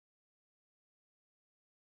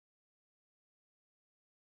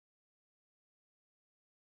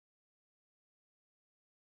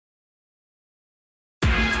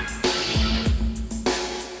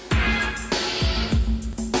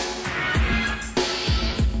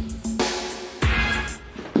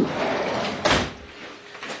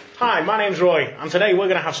Hi, my name's Roy, and today we're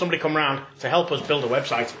going to have somebody come round to help us build a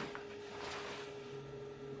website.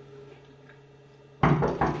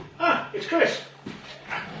 Ah, it's Chris.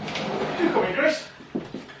 Do come in, Chris.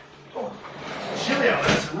 Oh, chilly out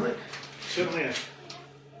there tonight. Certainly is.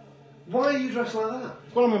 Why are you dressed like that?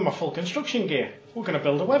 Well, I'm in my full construction gear. We're going to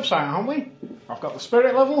build a website, aren't we? I've got the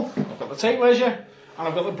spirit level, I've got the tape measure, and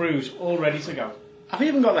I've got the bruise all ready to go. I've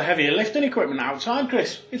even got the heavier lifting equipment outside,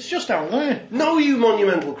 Chris. It's just down there. No, you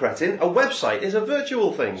monumental cretin. A website is a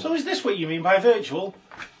virtual thing. So is this what you mean by virtual?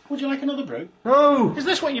 Would you like another brew? No. Is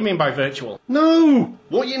this what you mean by virtual? No.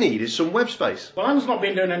 What you need is some web space. Well, Anne's not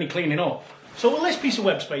been doing any cleaning up. So will this piece of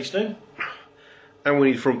web space do? And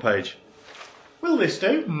we need front page. Will this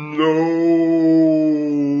do? No,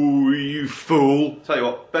 you fool. Tell you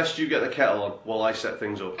what, best you get the kettle on while I set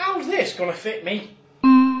things up. How's this going to fit me?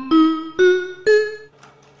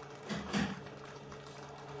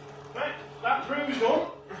 Right, that brew's done.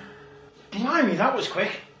 Blimey, that was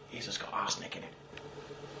quick. He's just got arsenic in it.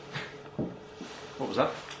 What was that?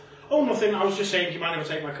 Oh, nothing. I was just saying, do you mind if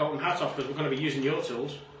I take my coat and hat off because we're going to be using your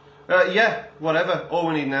tools? Yeah, whatever. All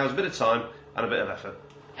we need now is a bit of time and a bit of effort.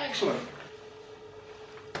 Excellent.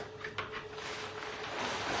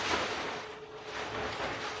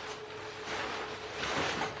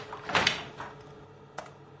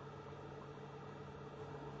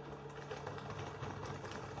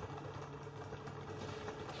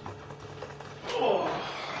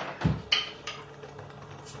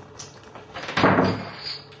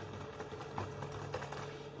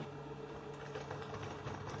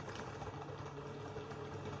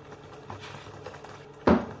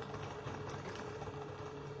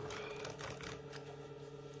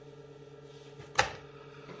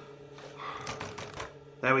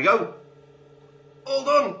 There we go. All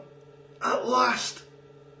done. At last.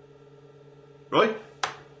 Roy?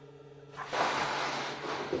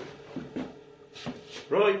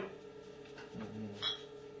 Roy?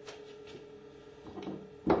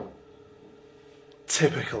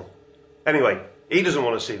 Typical. Anyway, he doesn't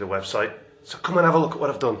want to see the website, so come and have a look at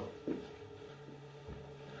what I've done.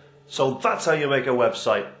 So that's how you make a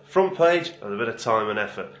website. Front page with a bit of time and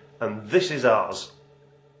effort. And this is ours.